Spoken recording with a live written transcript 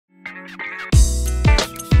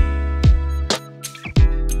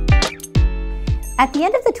At the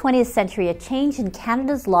end of the 20th century, a change in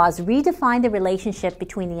Canada's laws redefined the relationship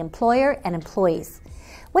between the employer and employees.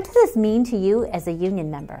 What does this mean to you as a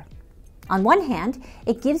union member? On one hand,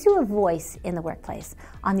 it gives you a voice in the workplace.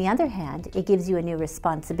 On the other hand, it gives you a new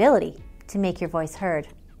responsibility to make your voice heard.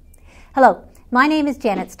 Hello, my name is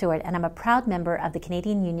Janet Stewart, and I'm a proud member of the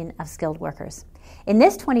Canadian Union of Skilled Workers. In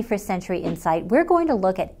this 21st Century Insight, we're going to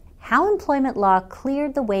look at how employment law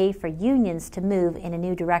cleared the way for unions to move in a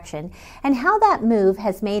new direction, and how that move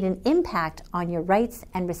has made an impact on your rights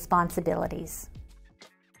and responsibilities.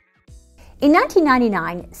 In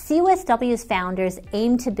 1999, CUSW's founders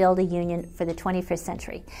aimed to build a union for the 21st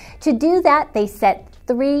century. To do that, they set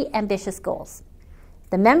 3 ambitious goals.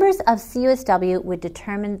 The members of CUSW would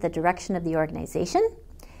determine the direction of the organization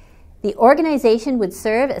would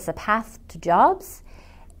serve as a path to jobs,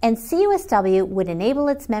 and CUSW would enable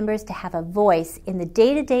its members to have a voice in the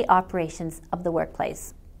day-to-day operations of the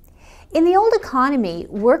workplace. In the old economy,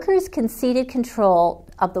 workers conceded control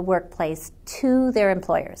of the workplace to their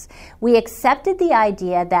employers. We accepted the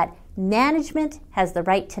idea that management has the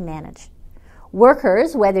right to manage.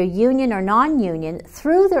 Workers, whether union or non-union,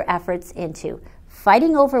 threw their efforts into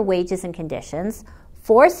fighting over wages and conditions,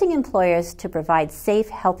 forcing employers to provide safe,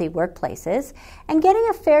 healthy workplaces, and getting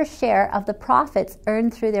a fair share of the profits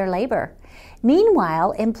earned through their labor.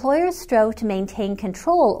 Meanwhile, employers strove to maintain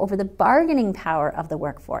control over the bargaining power of the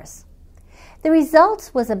workforce. The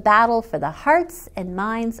result was a battle for the hearts and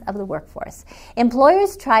minds of the workforce.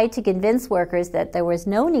 Employers tried to convince workers that there was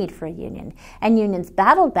no need for a union, and unions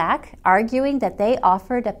battled back, arguing that they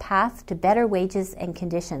offered a path to better wages and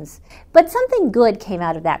conditions. But something good came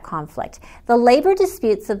out of that conflict. The labor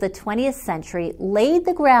disputes of the 20th century laid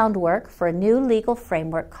the groundwork for a new legal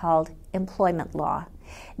framework called employment law.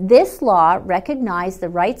 This law recognized the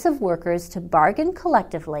rights of workers to bargain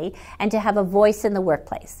collectively and to have a voice in the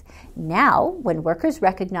workplace. Now, when workers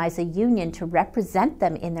recognize a union to represent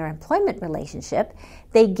them in their employment relationship,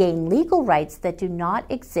 they gain legal rights that do not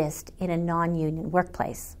exist in a non-union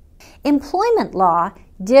workplace. Employment law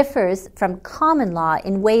differs from common law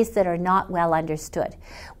in ways that are not well understood.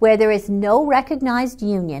 Where there is no recognized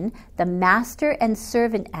union, the Master and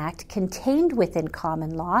Servant Act contained within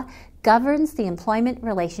common law governs the employment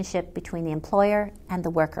relationship between the employer and the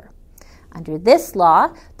worker. Under this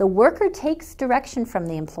law, the worker takes direction from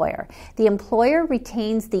the employer. The employer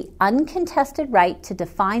retains the uncontested right to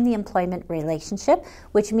define the employment relationship,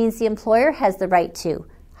 which means the employer has the right to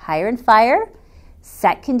hire and fire,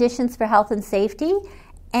 set conditions for health and safety,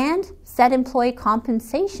 and set employee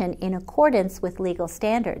compensation in accordance with legal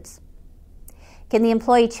standards. Can the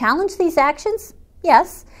employee challenge these actions?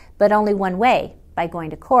 Yes, but only one way, by going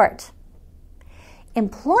to court.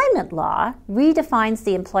 Employment law redefines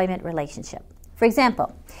the employment relationship. For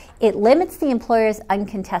example, it limits the employer's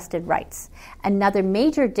uncontested rights. Another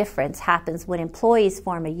major difference happens when employees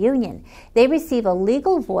form a union. They receive a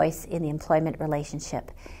legal voice in the employment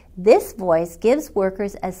relationship. This voice gives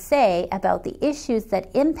workers a say about the issues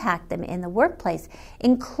that impact them in the workplace,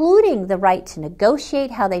 including the right to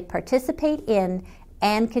negotiate how they participate in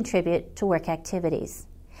and contribute to work activities.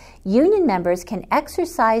 Union members can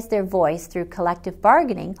exercise their voice through collective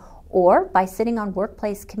bargaining or by sitting on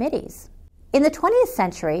workplace committees. In the 20th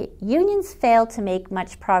century, unions failed to make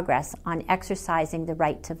much progress on exercising the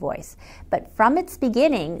right to voice. But from its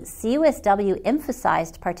beginning, CUSW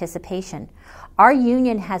emphasized participation. Our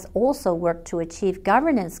union has also worked to achieve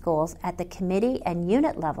governance goals at the committee and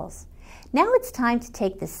unit levels. Now it's time to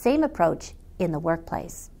take the same approach in the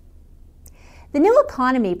workplace. The new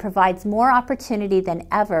economy provides more opportunity than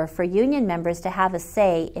ever for union members to have a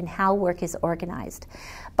say in how work is organized.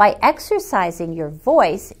 By exercising your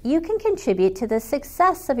voice, you can contribute to the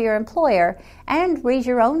success of your employer and raise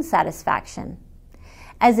your own satisfaction.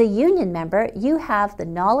 As a union member, you have the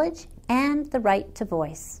knowledge and the right to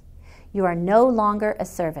voice. You are no longer a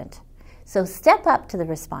servant. So step up to the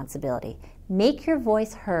responsibility. Make your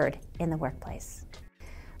voice heard in the workplace.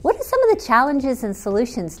 What are some of the challenges and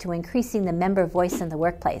solutions to increasing the member voice in the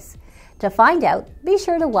workplace? To find out, be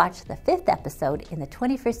sure to watch the 5th episode in the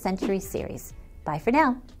 21st Century series. Bye for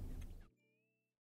now.